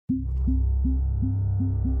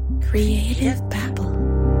Creative Babble.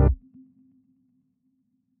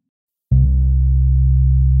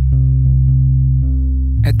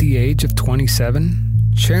 At the age of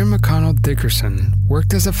 27, Sharon McConnell Dickerson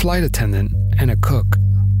worked as a flight attendant and a cook.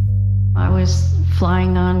 I was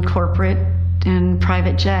flying on corporate and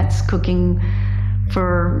private jets, cooking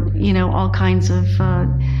for, all kinds of,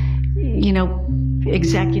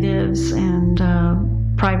 executives and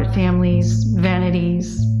private families,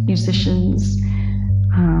 vanities, musicians,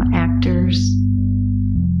 actors.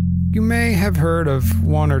 You may have heard of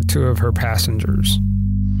one or two of her passengers.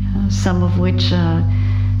 Some of which,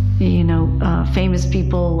 famous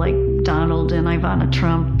people like Donald and Ivana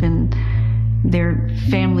Trump, and their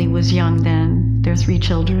family was young then. Their 3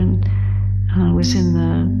 children. It was in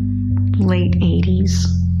the late 80s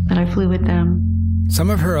that I flew with them. Some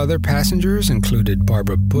of her other passengers included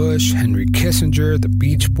Barbara Bush, Henry Kissinger, the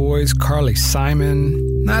Beach Boys, Carly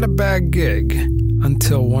Simon. Not a bad gig.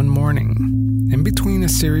 Until one morning, in between a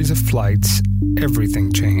series of flights,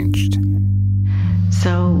 everything changed.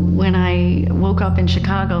 So when I woke up in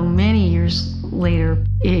Chicago many years later,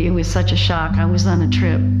 it was such a shock. I was on a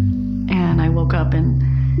trip, and I woke up,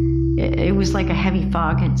 and it was like a heavy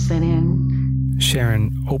fog had set in.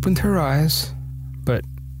 Sharon opened her eyes, but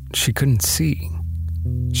she couldn't see.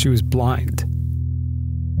 She was blind.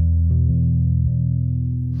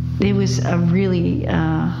 It was a really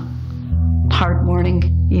hard morning,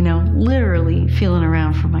 literally feeling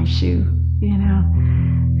around for my shoe,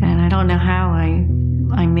 and I don't know how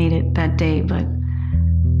I made it that day, but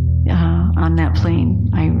on that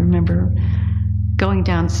plane, I remember going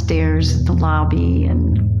downstairs at the lobby,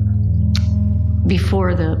 and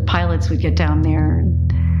before the pilots would get down there,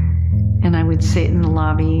 and I would sit in the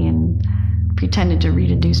lobby and pretended to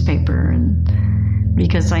read a newspaper, and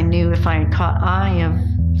because I knew if I had caught eye of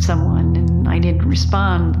someone and I didn't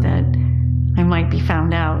respond, that I might be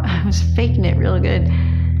found out. I was faking it real good.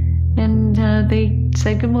 And they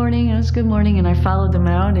said good morning. I was good morning, and I followed them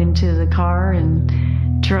out into the car and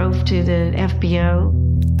drove to the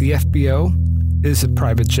FBO. The FBO is a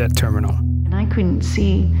private jet terminal. And I couldn't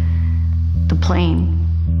see the plane,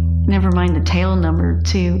 never mind the tail number,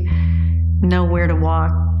 to know where to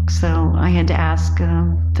walk. So I had to ask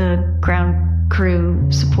the ground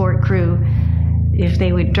crew, support crew, if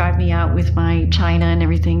they would drive me out with my china and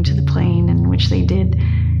everything to the plane, and which they did.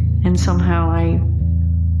 And somehow I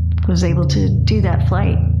was able to do that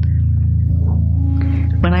flight.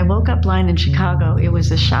 When I woke up blind in Chicago, it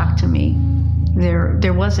was a shock to me.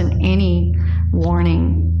 There wasn't any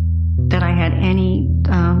warning that I had any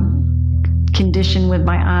condition with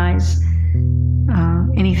my eyes,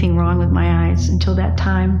 anything wrong with my eyes until that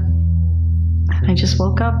time. I just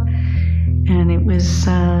woke up, and it was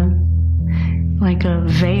like a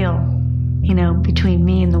veil, between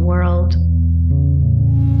me and the world.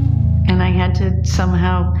 And I had to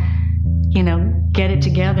somehow, get it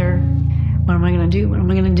together. What am I going to do? What am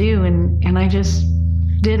I going to do? And I just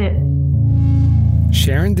did it.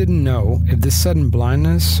 Sharon didn't know if this sudden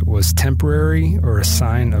blindness was temporary or a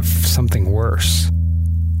sign of something worse.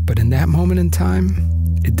 But in that moment in time,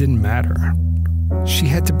 it didn't matter. She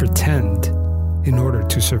had to pretend in order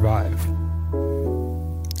to survive.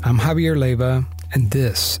 I'm Javier Leiva, and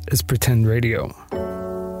this is Pretend Radio.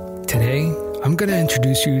 Today, I'm going to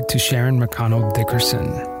introduce you to Sharon McConnell Dickerson,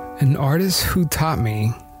 an artist who taught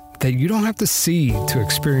me that you don't have to see to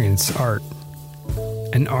experience art.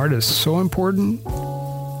 An artist so important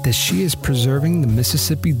that she is preserving the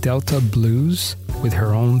Mississippi Delta blues with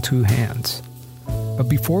her own 2 hands. But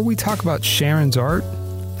before we talk about Sharon's art,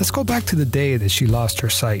 let's go back to the day that she lost her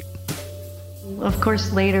sight. Of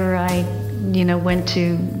course, later I, went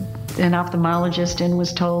to an ophthalmologist and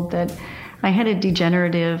was told that I had a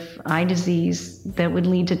degenerative eye disease that would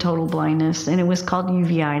lead to total blindness, and it was called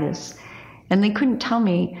uveitis. And they couldn't tell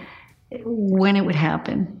me when it would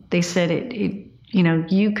happen. They said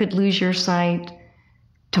you could lose your sight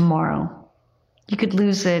tomorrow. You could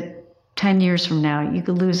lose it 10 years from now. You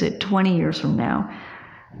could lose it 20 years from now,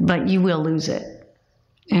 but you will lose it.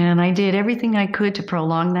 And I did everything I could to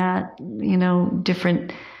prolong that,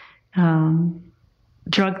 different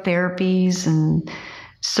drug therapies and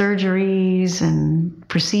surgeries and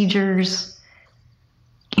procedures.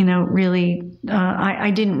 Really,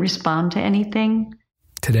 I didn't respond to anything.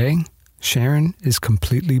 Today, Sharon is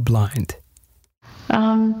completely blind.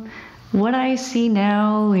 What I see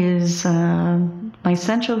now is my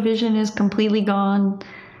central vision is completely gone.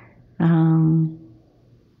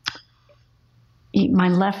 My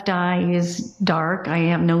left eye is dark. I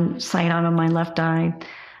have no sight out of my left eye.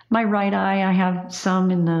 My right eye, I have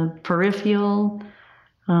some in the peripheral.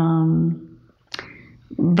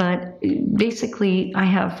 But basically, I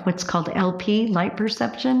have what's called LP, light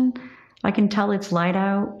perception. I can tell it's light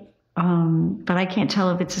out, but I can't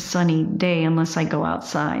tell if it's a sunny day unless I go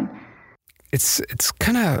outside. It's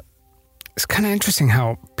kind of interesting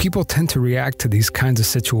how people tend to react to these kinds of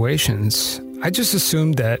situations. I just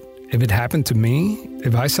assumed that if it happened to me,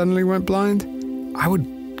 if I suddenly went blind, I would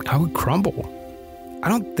crumble. I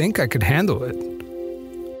don't think I could handle it.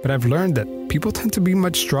 But I've learned that people tend to be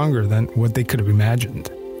much stronger than what they could have imagined.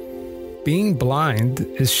 Being blind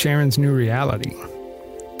is Sharon's new reality.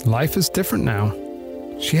 Life is different now.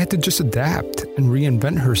 She had to just adapt and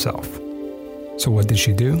reinvent herself. So what did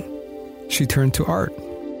she do? She turned to art.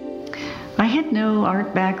 I had no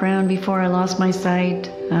art background before I lost my sight.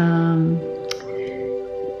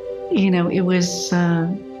 It was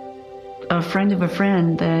a friend of a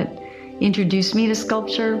friend that introduced me to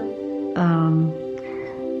sculpture.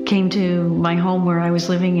 Came to my home where I was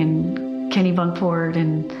living in Kennebunkport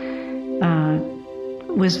and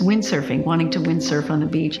was windsurfing, wanting to windsurf on the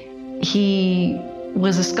beach. He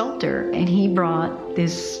was a sculptor, and he brought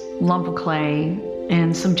this lump of clay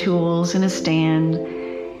and some tools and a stand,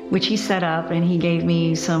 which he set up, and he gave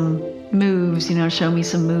me some moves, showed me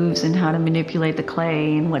some moves and how to manipulate the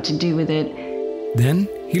clay and what to do with it. Then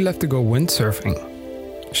he left to go windsurfing.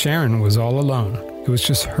 Sharon was all alone. It was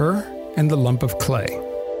just her and the lump of clay.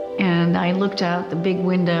 And I looked out the big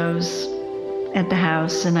windows at the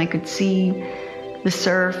house, and I could see the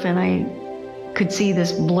surf, and I could see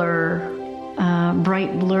this bright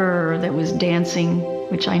blur that was dancing,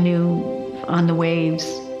 which I knew on the waves,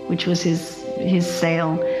 which was his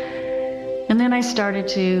sail. And then I started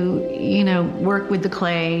to, work with the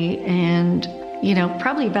clay, and,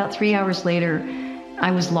 probably about 3 hours later,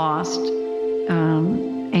 I was lost.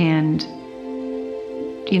 And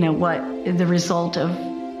what the result of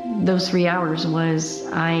those 3 hours was,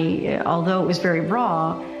 although it was very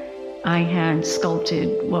raw, I had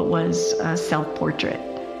sculpted what was a self-portrait.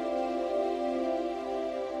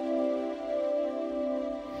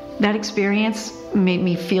 That experience made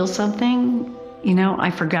me feel something.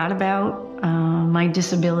 I forgot about my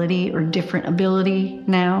disability or different ability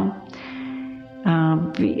now.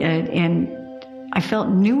 And I felt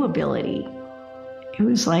new ability. It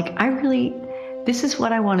was like, this is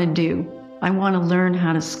what I want to do. I want to learn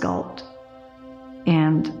how to sculpt.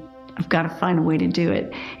 And I've got to find a way to do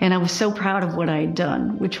it. And I was so proud of what I had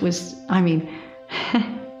done, which was,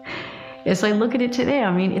 as I look at it today,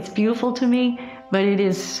 it's beautiful to me, but it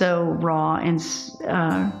is so raw, and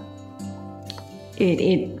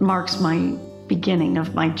it marks my beginning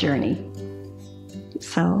of my journey.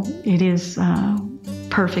 So it is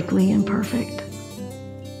perfectly imperfect.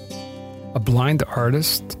 A blind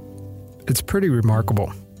artist? It's pretty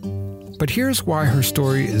remarkable. But here's why her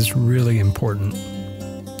story is really important.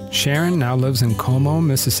 Sharon now lives in Como,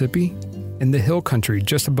 Mississippi, in the hill country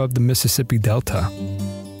just above the Mississippi Delta.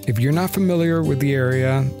 If you're not familiar with the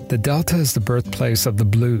area, the Delta is the birthplace of the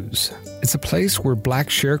blues. It's a place where black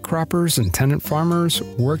sharecroppers and tenant farmers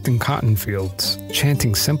worked in cotton fields,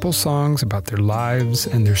 chanting simple songs about their lives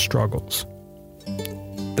and their struggles.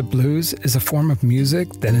 The blues is a form of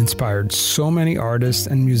music that inspired so many artists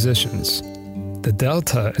and musicians. The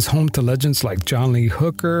Delta is home to legends like John Lee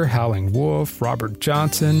Hooker, Howlin' Wolf, Robert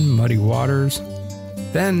Johnson, Muddy Waters.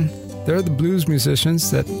 Then there are the blues musicians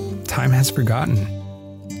that time has forgotten.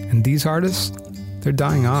 And these artists, they're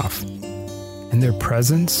dying off. And their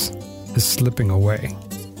presence is slipping away.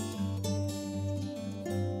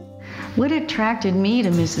 What attracted me to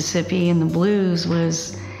Mississippi and the blues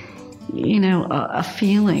was, a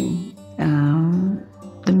feeling,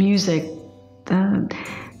 the music,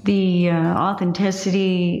 the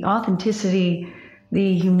authenticity,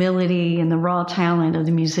 the humility, and the raw talent of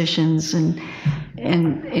the musicians, and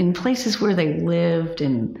in places where they lived,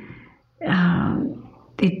 and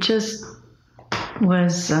it just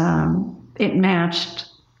was. It matched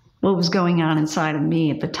what was going on inside of me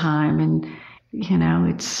at the time, and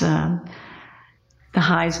it's the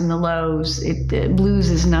highs and the lows. Blues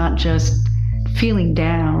is not just feeling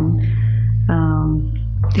down;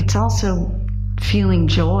 it's also feeling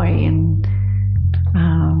joy, and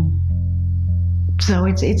so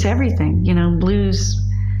it's everything. Blues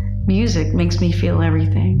music makes me feel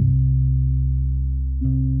everything.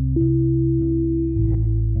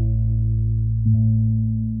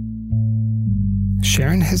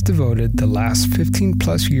 Sharon has devoted the last 15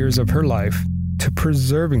 plus years of her life to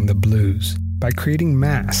preserving the blues by creating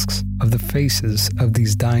masks of the faces of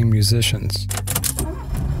these dying musicians.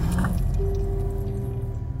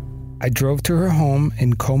 I drove to her home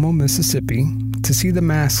in Como, Mississippi to see the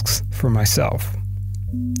masks for myself.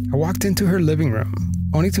 I walked into her living room,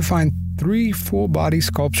 only to find 3 full-body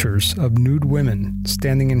sculptures of nude women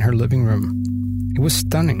standing in her living room. It was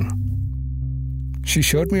stunning. She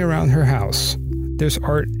showed me around her house. There's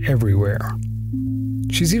art everywhere.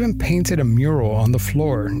 She's even painted a mural on the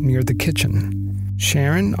floor near the kitchen.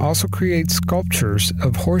 Sharon also creates sculptures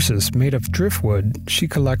of horses made of driftwood she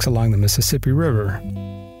collects along the Mississippi River.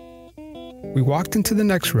 We walked into the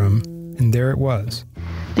next room, and there it was.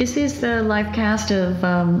 This is the live cast of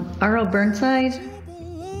R.L. Burnside.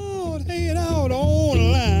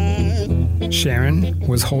 Sharon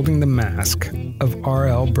was holding the mask of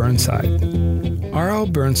R.L. Burnside. R.L.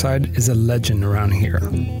 Burnside is a legend around here.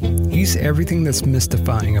 He's everything that's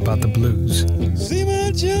mystifying about the blues. See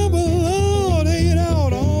my jumbo, Lord, hang it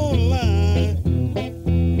out on the line.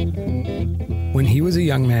 When he was a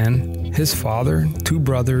young man, his father, 2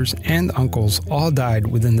 brothers, and uncles all died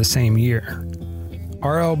within the same year.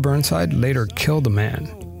 R.L. Burnside later killed a man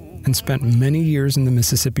and spent many years in the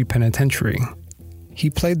Mississippi Penitentiary. He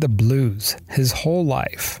played the blues his whole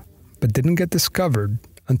life, but didn't get discovered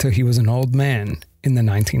until he was an old man in the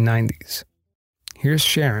 1990s. Here's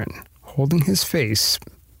Sharon holding his face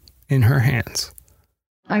in her hands.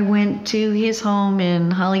 I went to his home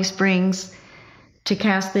in Holly Springs to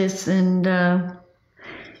cast this, and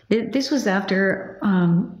this was after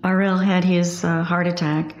R.L. had his heart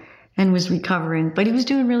attack and was recovering, but he was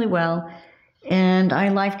doing really well. And I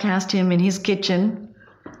live cast him in his kitchen.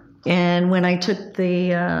 And when I took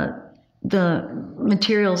the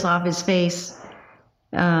materials off his face,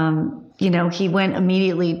 he went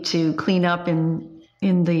immediately to clean up in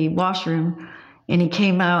the washroom, and he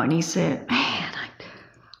came out and he said, "Man,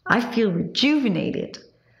 I feel rejuvenated.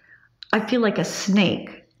 I feel like a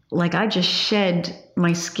snake. Like I just shed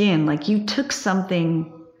my skin. Like you took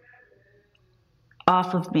something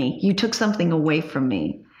off of me. You took something away from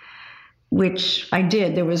me." Which I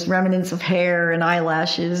did. There was remnants of hair and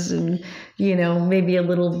eyelashes and, maybe a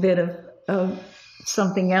little bit of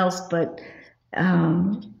something else, but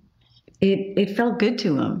it felt good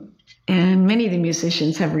to him. And many of the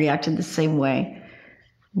musicians have reacted the same way.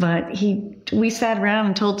 But we sat around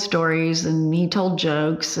and told stories, and he told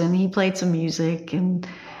jokes, and he played some music, and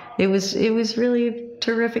it was really a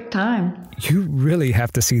terrific time. You really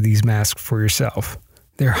have to see these masks for yourself.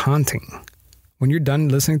 They're haunting. When you're done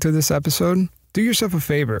listening to this episode, do yourself a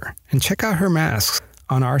favor and check out her masks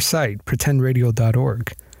on our site,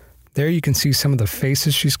 pretendradio.org. There you can see some of the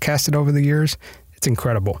faces she's casted over the years. It's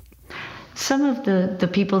incredible. Some of the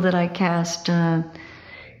people that I cast,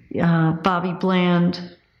 Bobby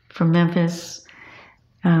Bland from Memphis,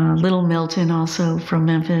 Little Milton also from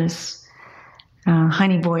Memphis,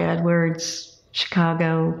 Honey Boy Edwards,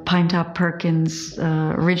 Chicago, Pinetop Perkins,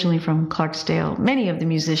 originally from Clarksdale, many of the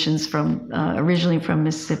musicians originally from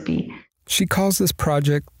Mississippi. She calls this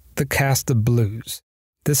project The Cast of Blues.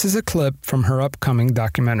 This is a clip from her upcoming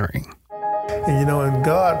documentary. And and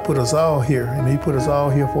God put us all here, and he put us all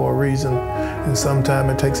here for a reason, and sometimes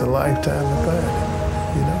it takes a lifetime to find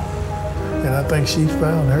it, and I think she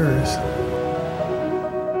found hers.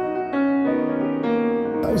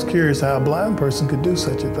 I was curious how a blind person could do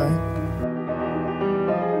such a thing.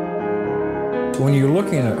 When you're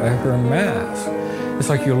looking at her mask, it's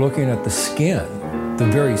like you're looking at the skin, the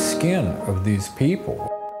very skin of these people.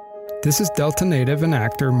 This is Delta native and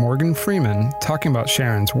actor Morgan Freeman talking about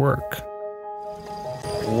Sharon's work.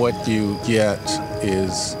 What you get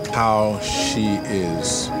is how she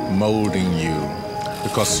is molding you,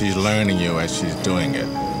 because she's learning you as she's doing it.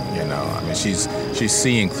 She's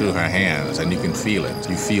seeing through her hands, and you can feel it.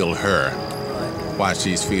 You feel her while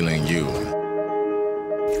she's feeling you.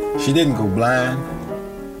 She didn't go blind.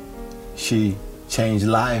 She changed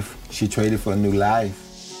life. She traded for a new life.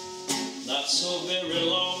 Not so very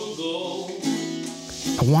long ago.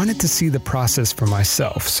 I wanted to see the process for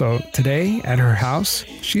myself, so today at her house,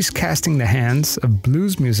 she's casting the hands of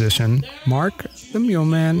blues musician Mark the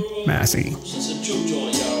Muleman Massey. It's a true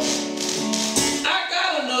joint, y'all. I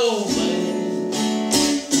gotta know, man.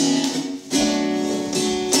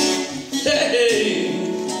 Hey,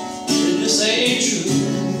 this ain't true.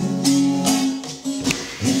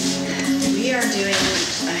 We are doing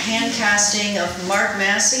a hand casting of Mark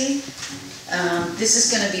Massey. This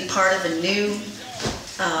is going to be part of a new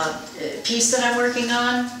piece that I'm working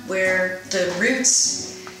on, where the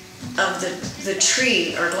roots of the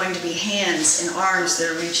tree are going to be hands and arms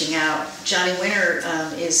that are reaching out. Johnny Winter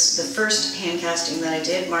is the first hand casting that I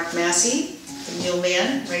did. Mark Massey, the mule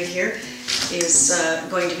man right here, is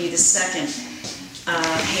going to be the second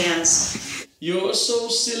hands. You're so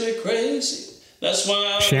silly crazy. That's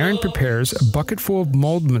why Sharon prepares a bucket full of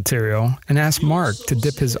mold material and asks Mark to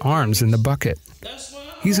dip his arms in the bucket. That's why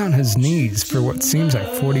He's on his knees for what seems like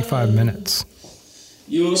 45 minutes.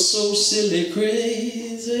 You're so silly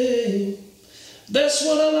crazy. That's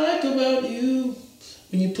what I like about you.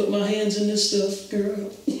 When you put my hands in this stuff,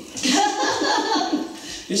 girl.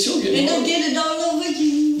 It's so good. And don't get it all over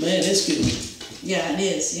you. Man, it's good. Yeah, it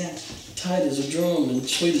is, yeah. Tight as a drum and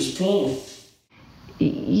sweet as a plum.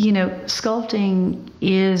 You know, sculpting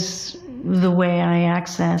is the way I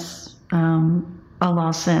access a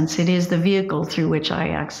lost sense. It is the vehicle through which I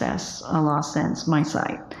access a lost sense, my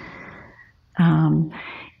sight.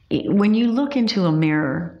 When you look into a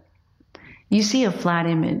mirror, you see a flat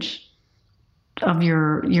image of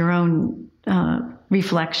your own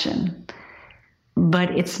reflection,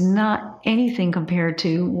 but it's not anything compared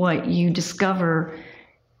to what you discover,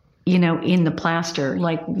 you know, in the plaster,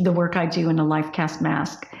 like the work I do in a life cast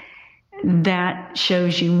mask. That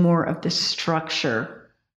shows you more of the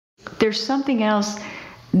structure. There's something else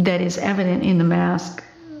that is evident in the mask.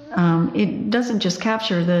 It doesn't just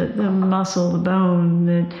capture the muscle, the bone,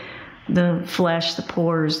 the flesh, the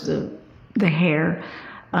pores, the hair.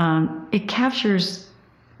 It captures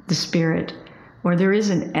the spirit, or there is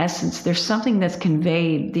an essence. There's something that's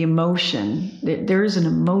conveyed, the emotion. There is an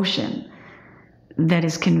emotion that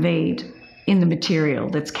is conveyed in the material,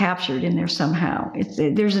 that's captured in there somehow.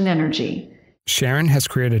 There's an energy. Sharon has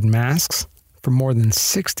created masks for more than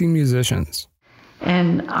 60 musicians.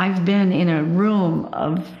 And I've been in a room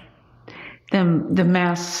of them, the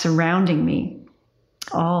masks surrounding me,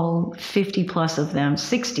 all 50 plus of them,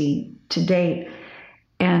 60 to date,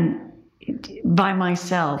 and by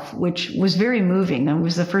myself, which was very moving. It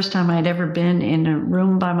was the first time I'd ever been in a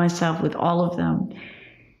room by myself with all of them.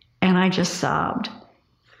 And I just sobbed.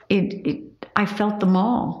 I felt them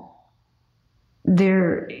all.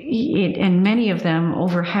 And many of them,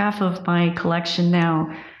 over half of my collection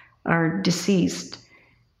now, are deceased.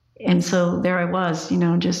 And so there I was, you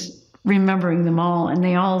know, just remembering them all. And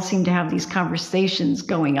they all seem to have these conversations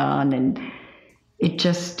going on. And it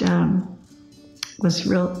just was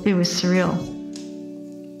real. It was surreal.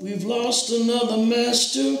 We've lost another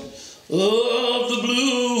master of the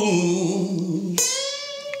blues.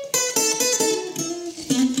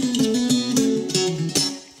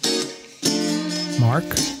 Mark,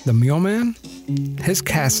 the mule man, his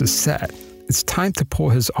cast is set. It's time to pull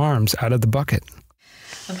his arms out of the bucket.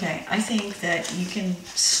 Okay, I think that you can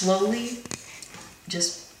slowly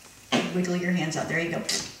just wiggle your hands out. There you go.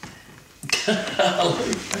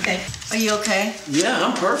 Okay, are you okay? Yeah,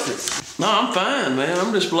 I'm perfect. No, I'm fine, man.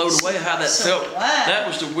 I'm just blown away how that felt. What? That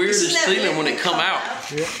was the weirdest feeling when it come out.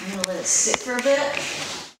 Yeah. I'm gonna let it sit for a bit.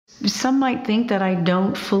 Some might think that I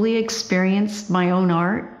don't fully experience my own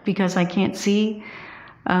art because I can't see.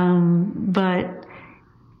 But,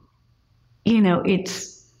 you know,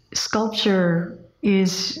 sculpture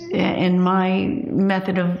is, and my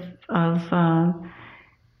method of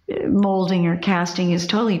molding or casting is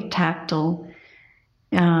totally tactile.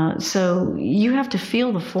 So you have to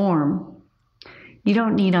feel the form. You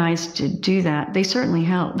don't need eyes to do that. They certainly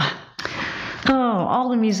help. Oh, all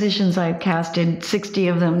the musicians I've casted, 60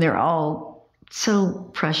 of them, they're all so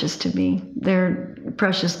precious to me. They're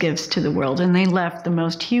precious gifts to the world. And they left the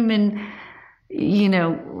most human, you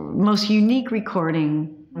know, most unique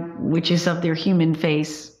recording, which is of their human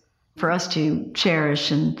face, for us to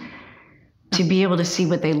cherish and to be able to see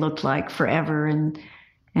what they looked like forever,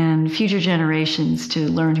 and future generations to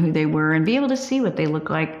learn who they were and be able to see what they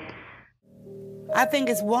look like. I think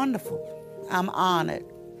it's wonderful. I'm honored.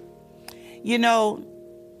 You know,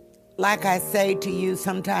 like I say to you,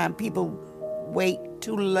 sometimes people wait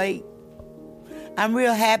too late. I'm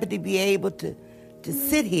real happy to be able to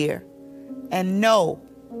sit here and know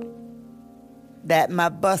that my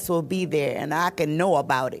bus will be there and I can know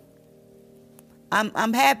about it.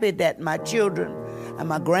 I'm happy that my children and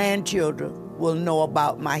my grandchildren will know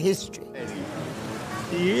about my history.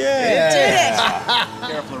 Yeah.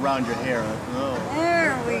 Careful around your hair. Oh.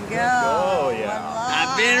 There we go. Oh, yeah.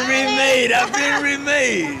 I've been remade.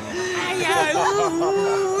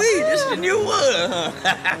 This is the new one,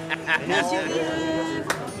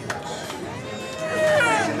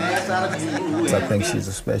 I think she's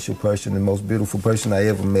a special person, the most beautiful person I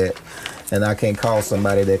ever met. And I can't call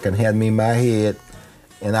somebody that can hand me my head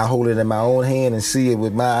and I hold it in my own hand and see it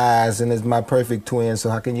with my eyes, and it's my perfect twin. So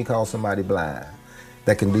how can you call somebody blind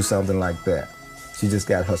that can do something like that? She just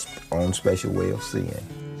got her own special way of seeing.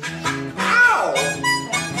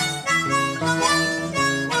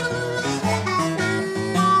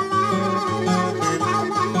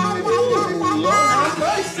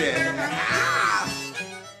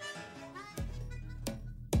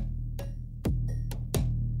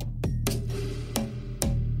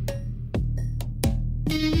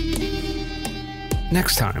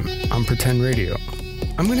 Next time on Pretend Radio,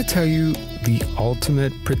 I'm going to tell you the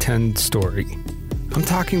ultimate pretend story. I'm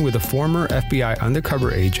talking with a former FBI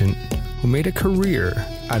undercover agent who made a career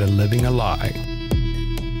out of living a lie.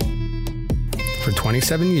 For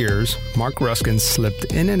 27 years, Mark Ruskin slipped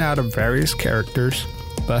in and out of various characters,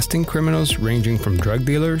 busting criminals ranging from drug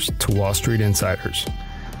dealers to Wall Street insiders.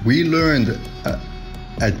 We learned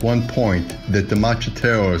at one point that the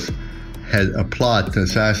Macheteros had a plot to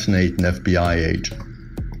assassinate an FBI agent.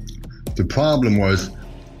 The problem was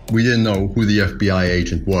we didn't know who the FBI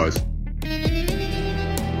agent was.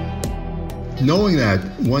 Knowing that,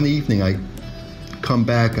 one evening I come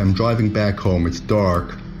back, I'm driving back home, it's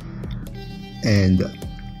dark, and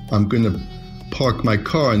I'm going to park my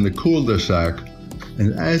car in the cul-de-sac.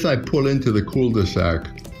 And as I pull into the cul-de-sac,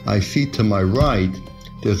 I see to my right,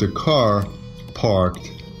 there's a car parked,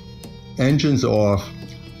 engines off,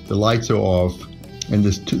 the lights are off, and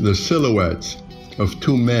there's the silhouettes of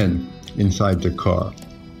two men inside the car.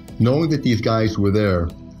 Knowing that these guys were there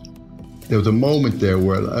was a moment there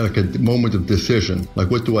where, like a moment of decision.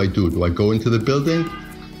 Like, what do I do? Do I go into the building,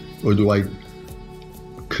 or do I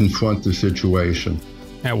confront the situation?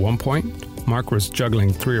 At one point, Mark was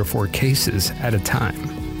juggling 3 or 4 cases at a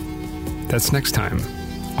time. That's next time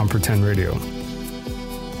on Pretend Radio.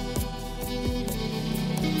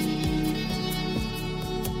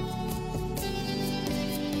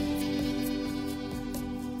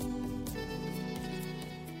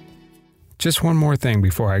 Just one more thing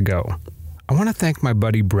before I go. I want to thank my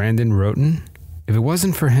buddy Brandon Roten. If it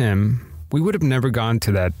wasn't for him, we would have never gone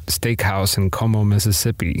to that steakhouse in Como,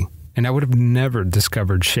 Mississippi, and I would have never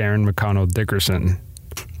discovered Sharon McConnell Dickerson.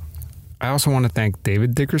 I also want to thank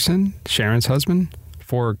David Dickerson, Sharon's husband,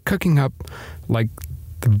 for cooking up like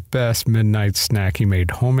the best midnight snack. He made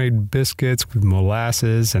homemade biscuits with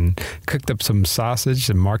molasses and cooked up some sausage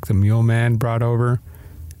that Mark the Mule Man brought over.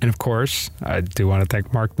 And of course, I do want to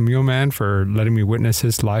thank Mark the Mule Man for letting me witness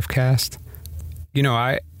his live cast. You know,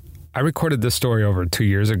 I recorded this story over 2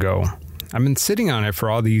 years ago. I've been sitting on it for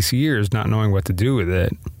all these years, not knowing what to do with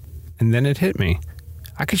it. And then it hit me.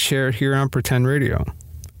 I could share it here on Pretend Radio.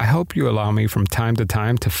 I hope you allow me from time to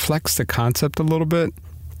time to flex the concept a little bit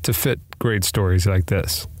to fit great stories like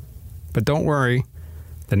this. But don't worry,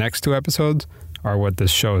 the next 2 episodes are what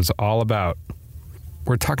this show is all about.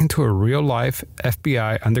 We're talking to a real-life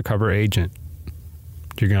FBI undercover agent.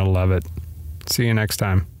 You're going to love it. See you next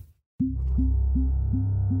time.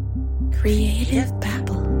 Creative Babble.